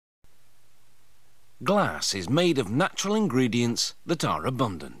Glass is made of natural ingredients that are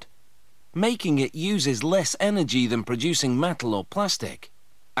abundant. Making it uses less energy than producing metal or plastic,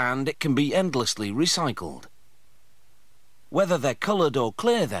 and it can be endlessly recycled. Whether they're coloured or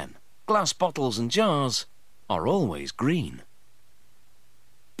clear then, glass bottles and jars are always green.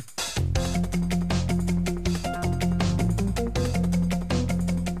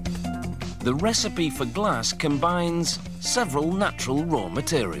 The recipe for glass combines several natural raw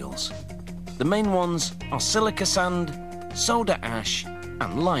materials. The main ones are silica sand, soda ash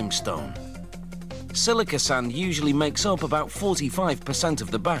and limestone. Silica sand usually makes up about 45%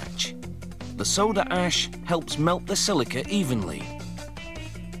 of the batch. The soda ash helps melt the silica evenly.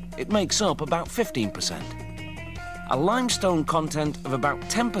 It makes up about 15%. A limestone content of about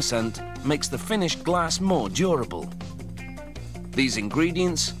 10% makes the finished glass more durable. These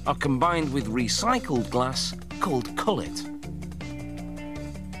ingredients are combined with recycled glass called cullet.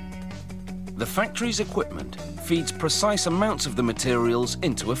 The factory's equipment feeds precise amounts of the materials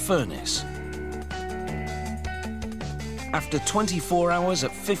into a furnace. After 24 hours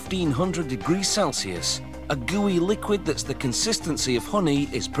at 1500 degrees Celsius, a gooey liquid that's the consistency of honey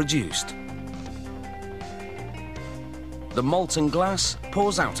is produced. The molten glass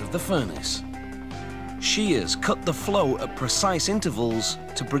pours out of the furnace. Shears cut the flow at precise intervals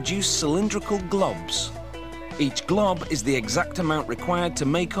to produce cylindrical globs. Each glob is the exact amount required to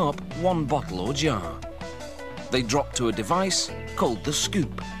make up one bottle or jar. They drop to a device called the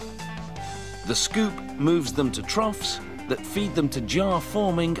scoop. The scoop moves them to troughs that feed them to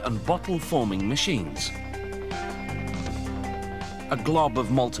jar-forming and bottle-forming machines. A glob of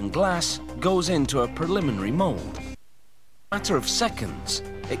molten glass goes into a preliminary mould. In a matter of seconds,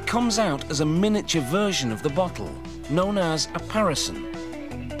 it comes out as a miniature version of the bottle, known as a parison.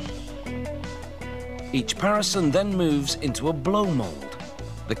 Each parison then moves into a blow mould,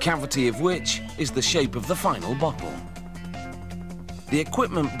 the cavity of which is the shape of the final bottle. The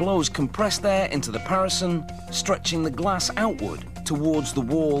equipment blows compressed air into the parison, stretching the glass outward towards the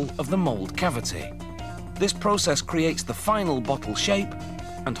wall of the mould cavity. This process creates the final bottle shape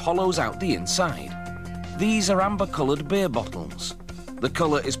and hollows out the inside. These are amber-coloured beer bottles. The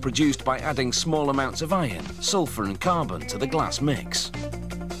colour is produced by adding small amounts of iron, sulphur and carbon to the glass mix.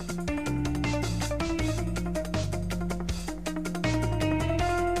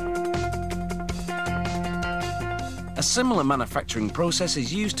 A similar manufacturing process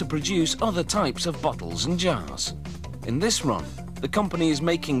is used to produce other types of bottles and jars. In this run, the company is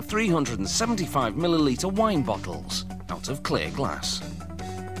making 375 millilitre wine bottles out of clear glass.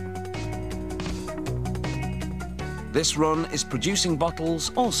 This run is producing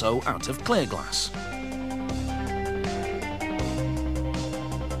bottles also out of clear glass.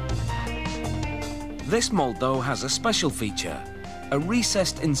 This mould though has a special feature, a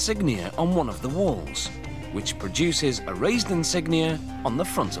recessed insignia on one of the walls, which produces a raised insignia on the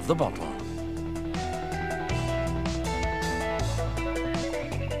front of the bottle.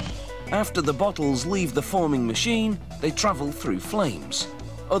 After the bottles leave the forming machine, they travel through flames.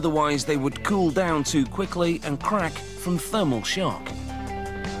 Otherwise, they would cool down too quickly and crack from thermal shock.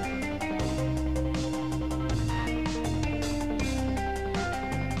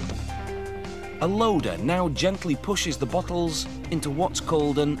 A loader now gently pushes the bottles into what's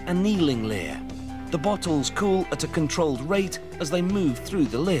called an annealing layer. The bottles cool at a controlled rate as they move through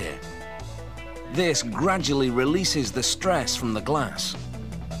the layer. This gradually releases the stress from the glass.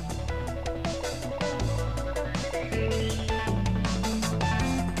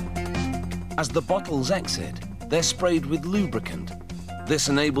 As the bottles exit, they're sprayed with lubricant. This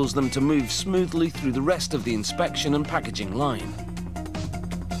enables them to move smoothly through the rest of the inspection and packaging line.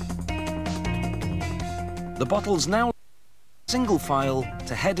 The bottles now single file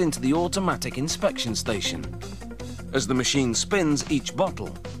to head into the automatic inspection station. As the machine spins each bottle,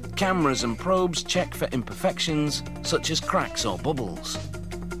 cameras and probes check for imperfections such as cracks or bubbles.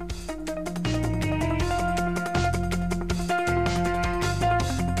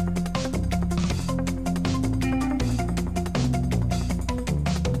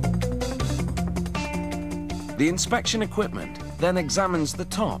 The inspection equipment then examines the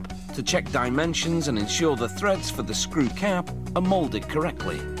top to check dimensions and ensure the threads for the screw cap are moulded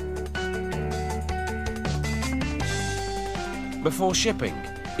correctly. Before shipping,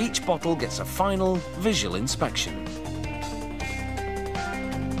 each bottle gets a final visual inspection.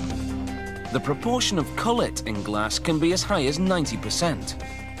 The proportion of cullet in glass can be as high as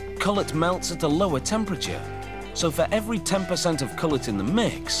 90%. Cullet melts at a lower temperature, so for every 10% of cullet in the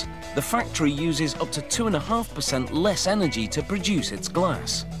mix, the factory uses up to 2.5% less energy to produce its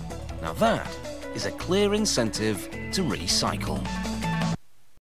glass. Now that is a clear incentive to recycle.